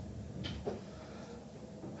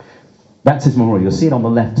That's his memorial. You'll see it on the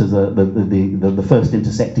left as the first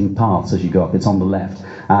intersecting paths as you go up. It's on the left.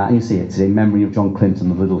 And you see it's in memory of John Clinton,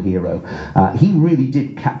 the little hero. He really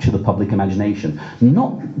did capture the public imagination,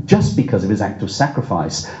 not just because of his act of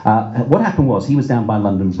sacrifice. What happened was he was down by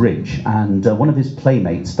London Bridge, and one of his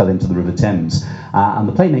playmates fell into the River Thames. And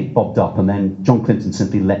the playmate bobbed up, and then John Clinton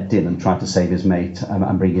simply leapt in and tried to save his mate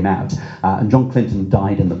and bring him out. And John Clinton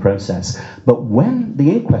died in the process. But when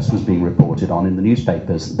the inquest was being reported on in the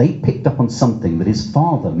newspapers, they picked up on something that his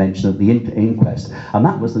father mentioned at the inquest, and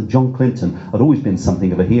that was that John Clinton had always been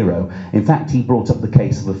something of a hero. In fact, he brought up the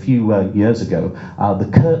case of a few years ago. The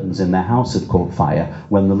curtains in their house had caught fire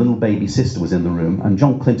when the little baby sister was in the room, and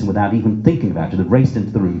John Clinton, without even thinking about it, had raced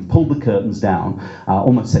into the room, pulled the curtains down,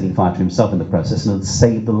 almost setting fire to himself in the process, and had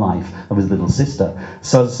saved the life of his little sister.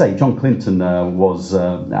 So, as I say, John Clinton was,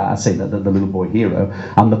 I say, the little boy hero,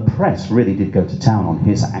 and the press really did go to town on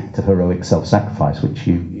his act of heroic self-sacrifice, which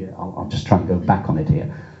I'll just try and go back on it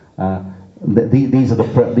here. These are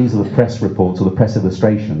the press reports or the press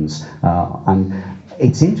illustrations, and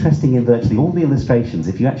it's interesting in virtually all the illustrations.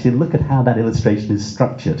 If you actually look at how that illustration is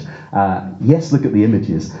structured, yes, look at the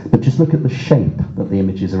images, but just look at the shape that the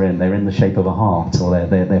images are in. They're in the shape of a heart, or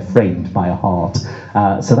they're framed by a heart.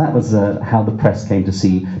 So that was how the press came to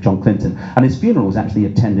see John Clinton. And his funeral was actually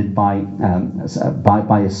attended by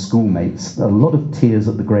his schoolmates. A lot of tears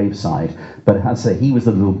at the graveside. But as I say, he was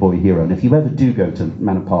the little boy hero. And if you ever do go to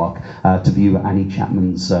Manor Park to view Annie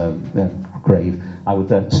Chapman's grave, I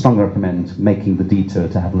would strongly recommend making the detour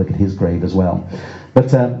to have a look at his grave as well. But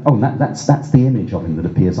that's the image of him that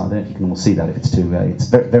appears. I don't know if you can all see that. If it's too, it's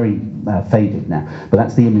very faded now. But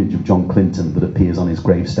that's the image of John Clinton that appears on his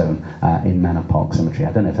gravestone in Manor Park Cemetery.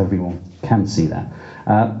 I don't know if everyone can see that.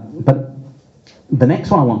 But the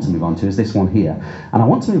next one I want to move on to is this one here. And I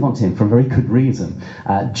want to move on to him for a very good reason.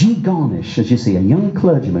 G. Garnish, as you see, a young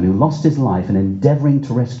clergyman who lost his life in endeavouring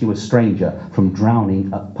to rescue a stranger from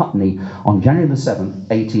drowning at Putney on January the 7th,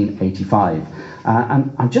 1885.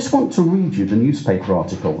 And I just want to read you the newspaper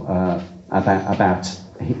article about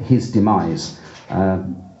his demise.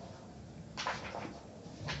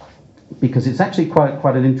 Because it's actually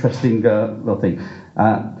quite an interesting little thing.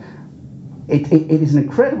 It is an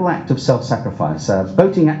incredible act of self-sacrifice.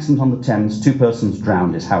 Boating accident on the Thames, 2 persons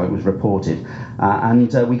drowned is how it was reported.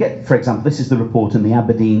 And we get, for example, this is the report in the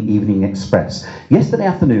Aberdeen Evening Express. Yesterday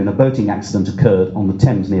afternoon, a boating accident occurred on the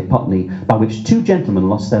Thames near Putney, by which 2 gentlemen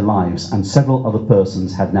lost their lives and several other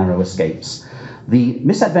persons had narrow escapes. The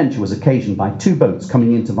misadventure was occasioned by 2 boats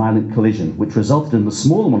coming into violent collision, which resulted in the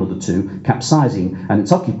smaller one of the 2 capsizing and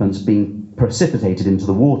its occupants being precipitated into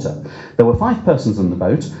the water. There were 5 persons on the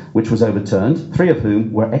boat, which was overturned, 3 of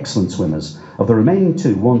whom were excellent swimmers. Of the remaining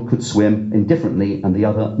 2, one could swim indifferently and the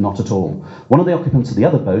other not at all. One of the occupants of the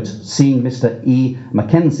other boat, seeing Mr. E.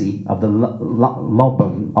 Mackenzie of the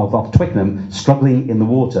Lobham of Twickenham struggling in the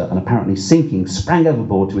water and apparently sinking, sprang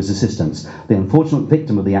overboard to his assistance. The unfortunate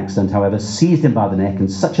victim of the accident, however, seized him by the neck in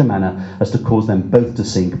such a manner as to cause them both to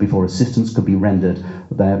sink before assistance could be rendered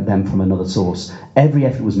them from another source. Every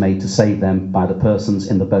effort was made to save them by the persons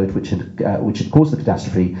in the boat which had caused the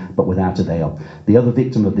catastrophe, but without avail. The other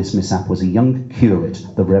victim of this mishap was a young curate,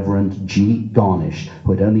 the Reverend G. Garnish,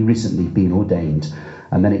 who had only recently been ordained.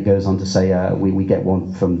 And then it goes on to say, we get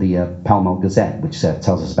one from the Pall Mall Gazette, which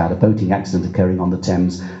tells us about a boating accident occurring on the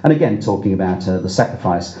Thames, and again talking about the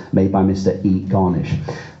sacrifice made by Mr. E. Garnish.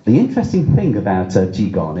 The interesting thing about G.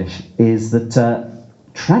 Garnish is that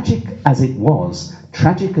tragic as it was,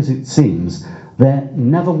 tragic as it seems, there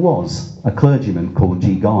never was a clergyman called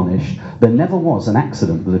G. Garnish. There never was an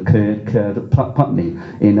accident that occurred at Putney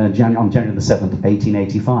on January the 7th,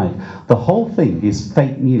 1885. The whole thing is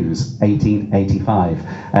fake news, 1885.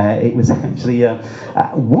 It was actually,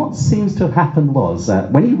 what seems to have happened was,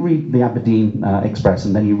 when you read the Aberdeen Express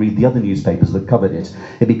and then you read the other newspapers that covered it,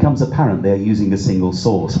 it becomes apparent they're using a single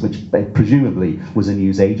source, which presumably was a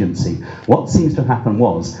news agency. What seems to have happened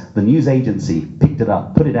was, the news agency picked it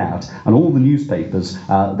up, put it out, and all the newspapers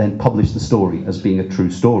then published the story as being a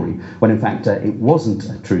true story, when in fact it wasn't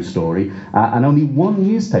a true story, and only one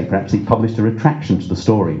newspaper actually published a retraction to the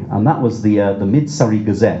story, and that was the Mid-Surrey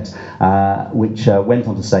Gazette, which went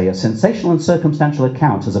on to say, a sensational and circumstantial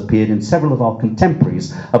account has appeared in several of our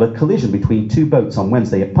contemporaries of a collision between 2 boats on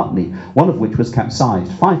Wednesday at Putney, one of which was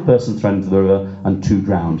capsized, 5 persons thrown into the river and 2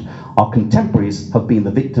 drowned. Our contemporaries have been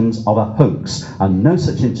the victims of a hoax, and no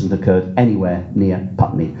such incident occurred anywhere near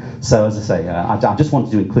Putney. So, as I say, I just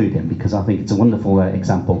wanted to include him because I think it's a wonderful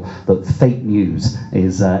example that fake news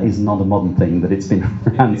is not a modern thing, that it's been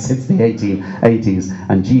around since the 1880s,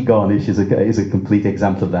 and G. Garnish is a complete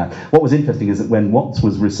example of that. What was interesting is that when Watts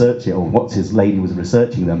was researching, or Watts' lady was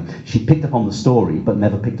researching them, she picked up on the story but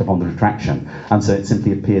never picked up on the retraction, and so it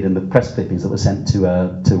simply appeared in the press clippings that were sent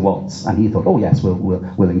to Watts, and he thought, oh yes,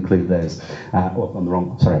 we'll include those. I've gone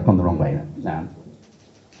the wrong way.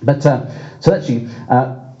 So actually,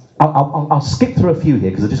 I'll skip through a few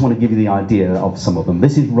here because I just want to give you the idea of some of them.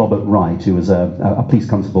 This is Robert Wright, who was a police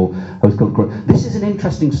constable. This is an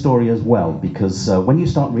interesting story as well, because when you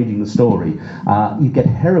start reading the story, you get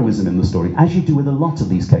heroism in the story, as you do with a lot of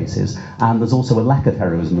these cases, and there's also a lack of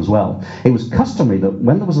heroism as well. It was customary that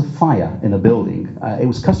when there was a fire in a building, it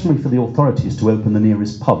was customary for the authorities to open the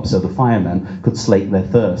nearest pub so the firemen could slake their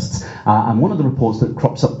thirsts. And one of the reports that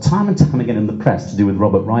crops up time and time again in the press to do with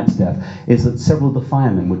Robert Wright's death is that several of the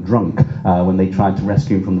firemen were drunk when they tried to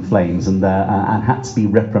rescue him from the flames, and had to be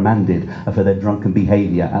reprimanded for their drunken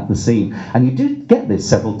behaviour at the scene. And you do get this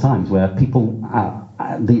several times where people,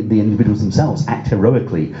 the individuals themselves, act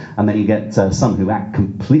heroically, and then you get some who act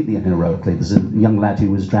completely unheroically. There's a young lad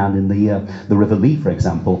who was drowned in the River Lee, for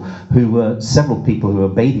example, who several people who were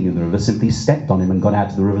bathing in the river simply stepped on him and got out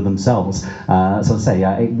of the river themselves. So I say,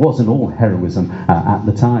 it wasn't all heroism at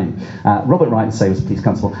the time. Robert Wright, I say, was a police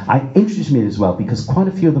constable. I introduced him as well because quite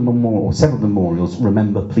a few of the several memorials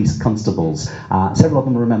remember police constables. Several of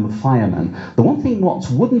them remember firemen. The one thing Watts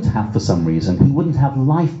wouldn't have, for some reason, he wouldn't have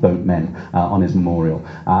lifeboat men on his memorial.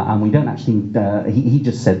 And we don't actually, he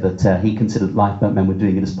just said that he considered lifeboat men were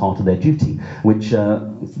doing it as part of their duty, which,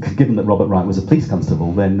 given that Robert Wright was a police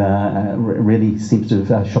constable, then really seems to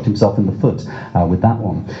have shot himself in the foot with that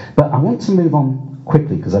one. But I want to move on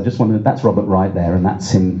quickly, because I just want to, that's Robert Wright there, and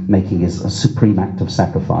that's him making his supreme act of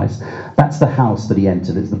sacrifice. That's the house that he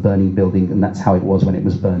entered, it's the burning building, and that's how it was when it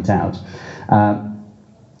was burnt out.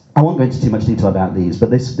 I won't go into too much detail about these,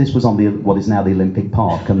 but this was on what is now the Olympic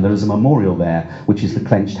Park, and there is a memorial there, which is the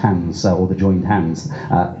clenched hands, or the joined hands.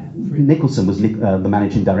 Nicholson was the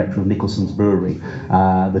managing director of Nicholson's Brewery,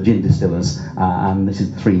 the gin distillers, and this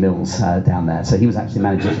is the Three Mills down there. So he was actually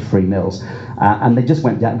manager of the Three Mills, and they just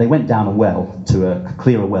went down a well to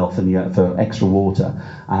clear a well for extra water,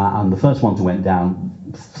 and the first one to went down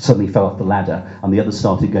suddenly fell off the ladder, and the others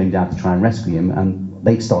started going down to try and rescue him, and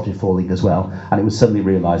they started falling as well, and it was suddenly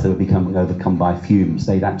realised they were becoming overcome by fumes.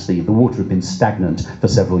 The water had been stagnant for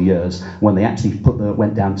several years. When they actually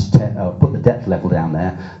went down to put the depth level down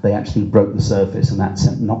there, they actually broke the surface, and that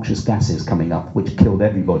sent noxious gases coming up, which killed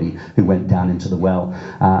everybody who went down into the well.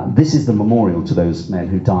 This is the memorial to those men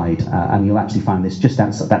who died, and you'll actually find this just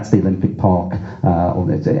outside. That's the Olympic Park,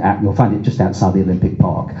 you'll find it just outside the Olympic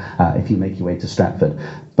Park if you make your way to Stratford.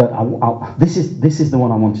 But this is the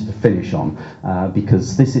one I wanted to finish on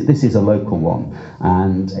because this is a local one,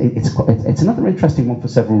 and it's another interesting one for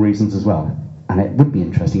several reasons as well. And it would be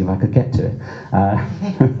interesting if I could get to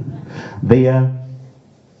it.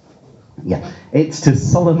 It's to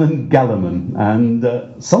Solomon Gallerman, and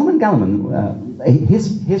Solomon Gallerman,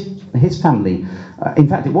 his family. In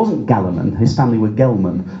fact, it wasn't Gallerman. His family were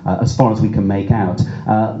Gelman, as far as we can make out.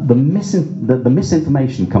 The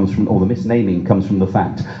misinformation comes from, or the misnaming comes from the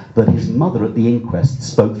fact that his mother at the inquest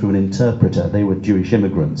spoke through an interpreter. They were Jewish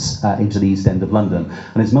immigrants into the East End of London,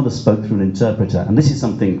 and his mother spoke through an interpreter. And this is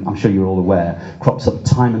something I'm sure you're all aware crops up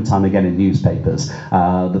time and time again in newspapers.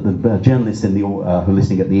 That the journalists who are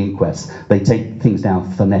listening at the inquest, they take things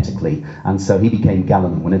down phonetically, and so he became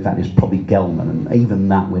Gallerman when in fact it's probably Gelman, and even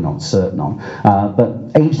that we're not certain on.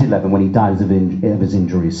 But aged 11, when he died of his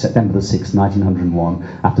injuries, September the 6th, 1901,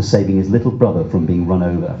 after saving his little brother from being run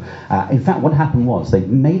over. In fact, what happened was they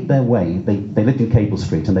made their way, they lived in Cable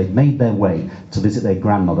Street, and they made their way to visit their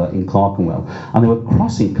grandmother in Clerkenwell. And they were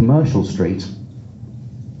crossing Commercial Street.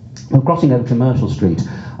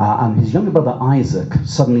 And his younger brother Isaac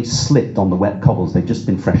suddenly slipped on the wet cobbles. They'd just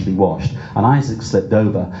been freshly washed, and Isaac slipped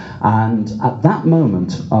over. And at that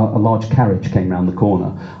moment, a large carriage came round the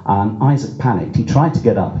corner, and Isaac panicked. He tried to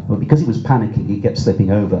get up, but because he was panicking, he kept slipping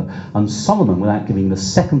over. And Solomon, without giving the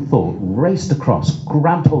second thought, raced across,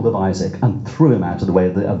 grabbed hold of Isaac, and threw him out of the way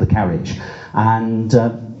of the carriage. And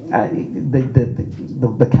the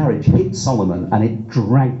carriage hit Solomon, and it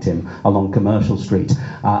dragged him along Commercial Street.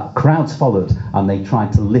 Crowds followed, and they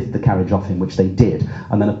tried to lift the carriage off him, which they did.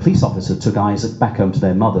 And then a police officer took Isaac back home to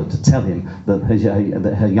their mother to tell him that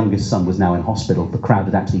her youngest son was now in hospital. The crowd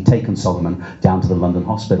had actually taken Solomon down to the London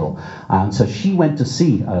hospital. And so she went to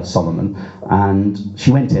see Solomon, and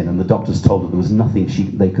she went in, and the doctors told her there was nothing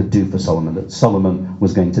they could do for Solomon, that Solomon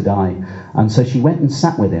was going to die. And so she went and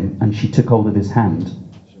sat with him, and she took hold of his hand.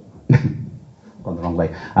 gone the wrong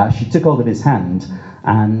way. She took hold of his hand,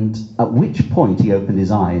 and at which point he opened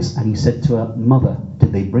his eyes and he said to her, "Mother,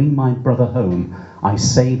 did they bring my brother home? I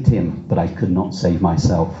saved him, but I could not save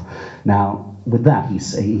myself." Now, with that,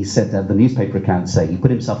 he said that the newspaper accounts say he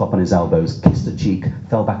put himself up on his elbows, kissed her cheek,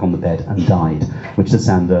 fell back on the bed and died, which does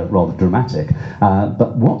sound rather dramatic.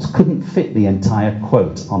 But Watts couldn't fit the entire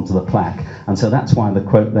quote onto the plaque, and so that's why the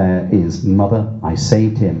quote there is, "Mother, I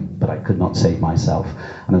saved him, but I could not save myself."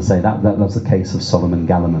 And I say that was the case of Solomon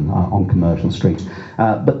Galliman on Commercial Street.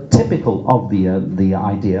 But typical of the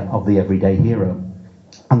idea of the everyday hero.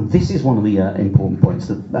 And this is one of the important points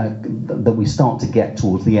that we start to get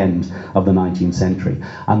towards the end of the 19th century,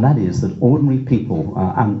 and that is that ordinary people,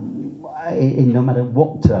 in no matter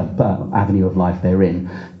what avenue of life they're in,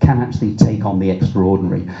 can actually take on the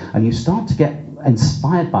extraordinary. And you start to get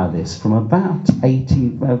inspired by this from about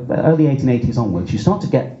early 1880s onwards. You start to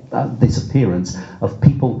get this appearance of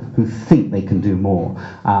people who think they can do more.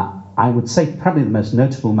 I would say probably the most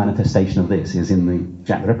notable manifestation of this is in the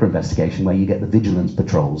Jack the Ripper investigation, where you get the vigilance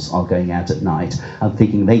patrols are going out at night and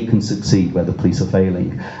thinking they can succeed where the police are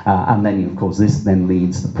failing. And then, of course, this then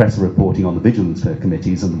leads the press reporting on the vigilance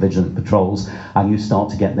committees and the vigilance patrols, and you start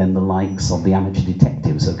to get then the likes of the amateur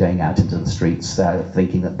detectives are going out into the streets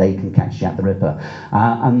thinking that they can catch Jack the Ripper.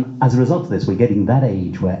 And as a result of this, we're getting that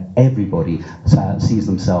age where everybody sees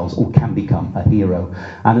themselves or can become a hero.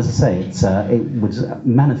 And as I say, it was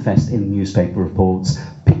manifest in newspaper reports,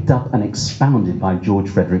 picked up and expounded by George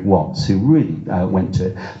Frederick Watts, who really went to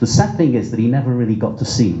it. The sad thing is that he never really got to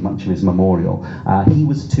see much of his memorial. He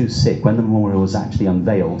was too sick. When the memorial was actually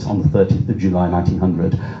unveiled on the 30th of July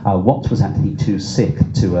 1900, Watts was actually too sick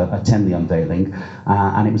to attend the unveiling,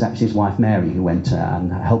 and it was actually his wife Mary who went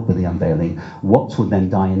and helped with the unveiling. Watts would then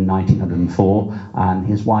die in 1904, and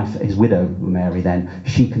his wife, his widow Mary, then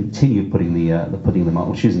she continued putting them up.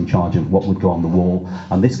 Well, she was in charge of what would go on the wall,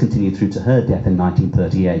 and this continued through to her death in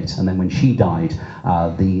 1938. And then when she died,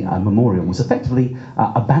 the memorial was effectively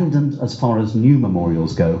abandoned as far as new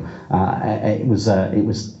memorials go. It was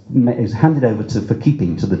handed over for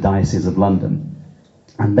keeping to the Diocese of London,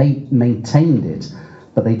 and they maintained it,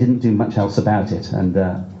 but they didn't do much else about it. And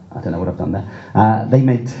I don't know what I've done there. They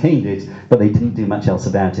maintained it, but they didn't do much else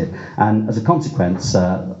about it. And as a consequence,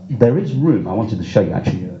 there is room. I wanted to show you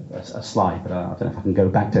actually a slide, but I don't know if I can go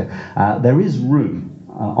back to it. There is room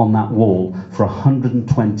on that wall for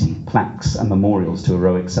 120 plaques and memorials to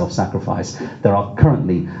heroic self-sacrifice. There are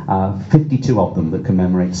currently 52 of them that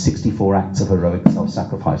commemorate 64 acts of heroic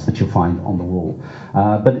self-sacrifice that you'll find on the wall.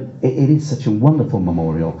 But it is such a wonderful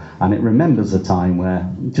memorial, and it remembers a time where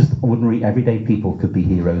just ordinary, everyday people could be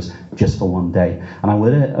heroes just for one day. And I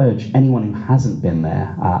would urge anyone who hasn't been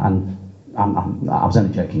there, and I was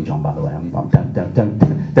only joking, John, by the way.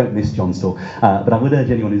 Don't miss John's talk. But I would urge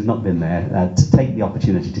anyone who's not been there to take the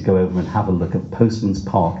opportunity to go over and have a look at Postman's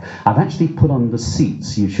Park. I've actually put on the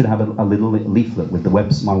seats. You should have a little leaflet with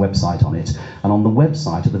my website on it. And on the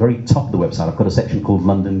website, at the very top of the website, I've got a section called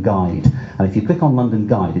London Guide. And if you click on London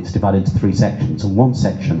Guide, it's divided into 3 sections. And one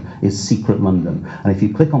section is Secret London. And if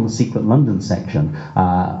you click on the Secret London section,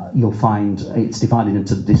 you'll find it's divided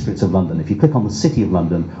into districts of London. If you click on the City of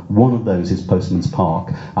London, one of those is Postman's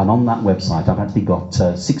Park, and on that website I've actually got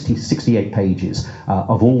 68 pages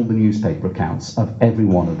of all the newspaper accounts of every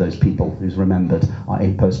one of those people who's remembered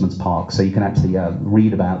in Postman's Park, so you can actually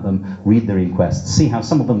read about them, read their inquests, see how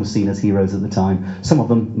some of them were seen as heroes at the time, some of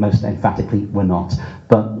them most emphatically were not.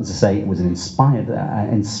 But as I say, it was an inspired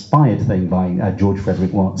thing by George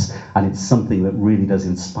Frederick Watts, and it's something that really does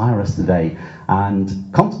inspire us today.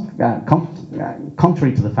 And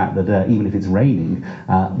contrary to the fact that even if it's raining,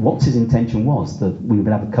 Watts' intention was that we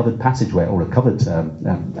would have a covered passageway or a covered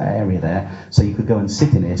area there, so you could go and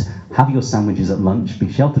sit in it, have your sandwiches at lunch,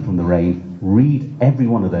 be sheltered from the rain, read every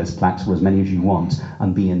one of those plaques, or as many as you want,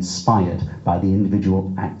 and be inspired by the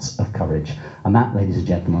individual acts of courage. And that, ladies and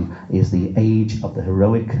gentlemen, is the age of the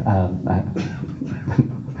heroic,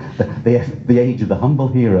 the age of the humble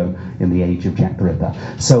hero in the age of Jack the Ripper.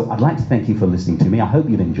 So I'd like to thank you for listening to me. I hope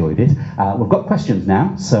you've enjoyed it. We've got questions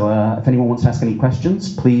now, so if anyone wants to ask any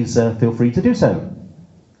questions, please feel free to do so.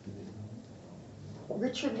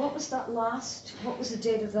 Richard, what was the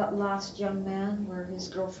date of that last young man where his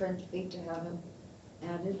girlfriend paid to have him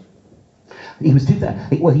added? He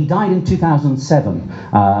died in 2007,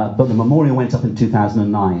 but the memorial went up in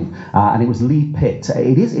 2009, and it was Lee Pitt.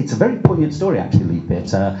 It's a very poignant story, actually, Lee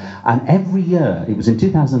Pitt. And every year, it was in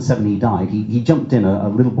 2007 he died. He jumped in. A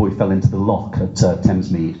little boy fell into the loch at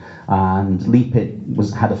Thamesmead, and Lee Pitt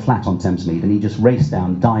had a flat on Thamesmead, and he just raced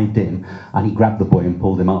down, dived in, and he grabbed the boy and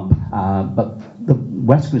pulled him up. But the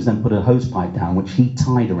rescuers then put a hose pipe down, which he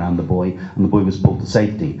tied around the boy, and the boy was pulled to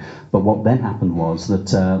safety. But what then happened was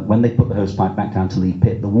that when they put the hose pipe back down to Lee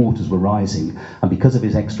Pitt, the waters were rising, and because of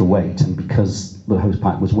his extra weight and because the hose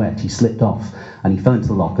pipe was wet, he slipped off and he fell into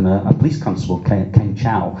the lock, and a police constable, Ken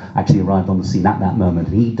Chow, actually arrived on the scene at that moment,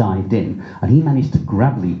 and he dived in and he managed to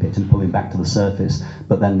grab Lee Pitt and pull him back to the surface,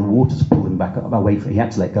 but then the waters pulled him back away from him. He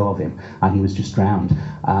had to let go of him, and he was just drowned.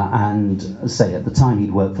 And say at the time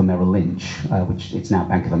he'd worked for Merrill Lynch, which it's now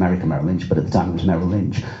Bank of America Merrill Lynch, but at the time it was Merrill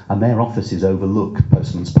Lynch, and their offices overlook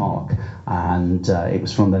Postman's Park, and it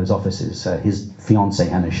was from those offices his fiancée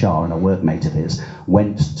Hannah Shah and a workmate of his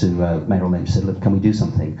went to Merrill Lynch and said, look, can we do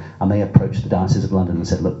something? And they approached the Diocese of London and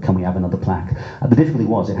said, look, can we have another plaque? The difficulty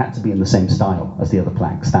was it had to be in the same style as the other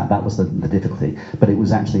plaques. That was the difficulty. But it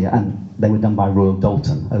was actually, and they were done by Royal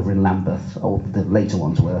Dalton over in Lambeth, or the later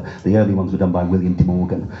ones were. The early ones were done by William de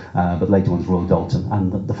Morgan, but later ones Royal Dalton.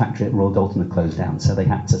 And the factory at Royal Dalton had closed down, so they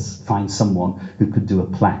had to find someone who could do a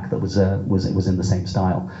plaque that was in the same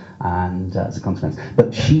style. And as a consequence,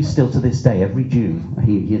 but she still to this day, every June,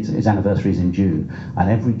 his anniversary is in June, and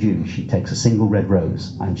every June she takes a single red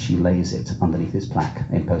rose and she lays it underneath his plaque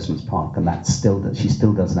in Postman's Park, and she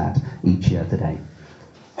still does that each year today.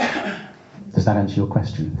 Does that answer your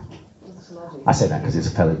question? I say that because it's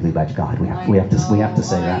a fellow Blue Badge guide. We have to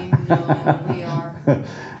say that. Know, we are.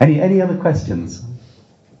 Any other questions?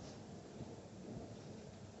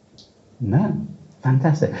 No.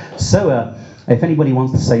 Fantastic. So, if anybody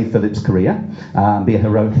wants to save Philip's career, be a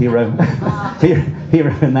hero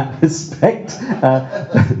in that respect,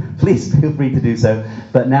 please feel free to do so.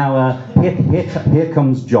 But now, here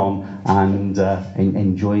comes John, and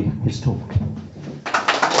enjoy his talk.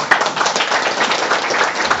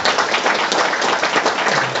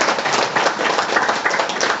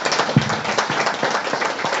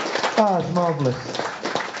 It's marvellous.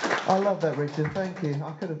 I love that, Richard. Thank you.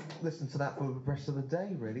 I could have listened to that for the rest of the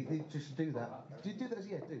day, really. You just do that. Do you do that?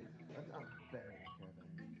 Yeah, do.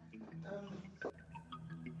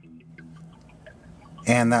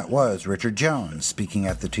 And that was Richard Jones speaking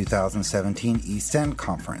at the 2017 East End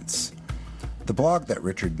Conference. The blog that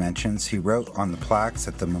Richard mentions he wrote on the plaques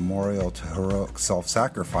at the Memorial to Heroic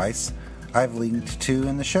Self-Sacrifice I've linked to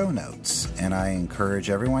in the show notes, and I encourage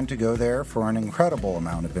everyone to go there for an incredible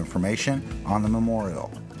amount of information on the memorial.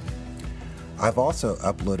 I've also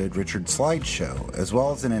uploaded Richard's slideshow, as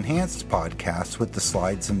well as an enhanced podcast with the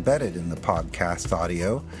slides embedded in the podcast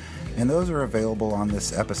audio, and those are available on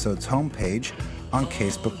this episode's homepage on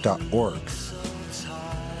casebook.org.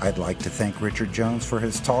 I'd like to thank Richard Jones for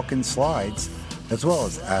his talk and slides, as well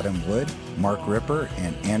as Adam Wood, Mark Ripper,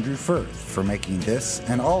 and Andrew Firth for making this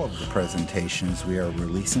and all of the presentations we are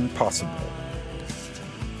releasing possible.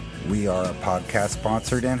 We are a podcast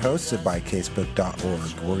sponsored and hosted by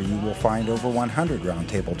casebook.org, where you will find over 100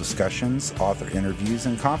 roundtable discussions, author interviews,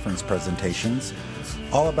 and conference presentations,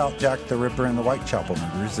 all about Jack the Ripper and the Whitechapel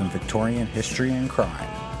murders in Victorian history and crime.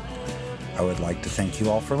 I would like to thank you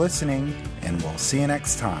all for listening, and we'll see you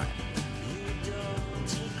next time.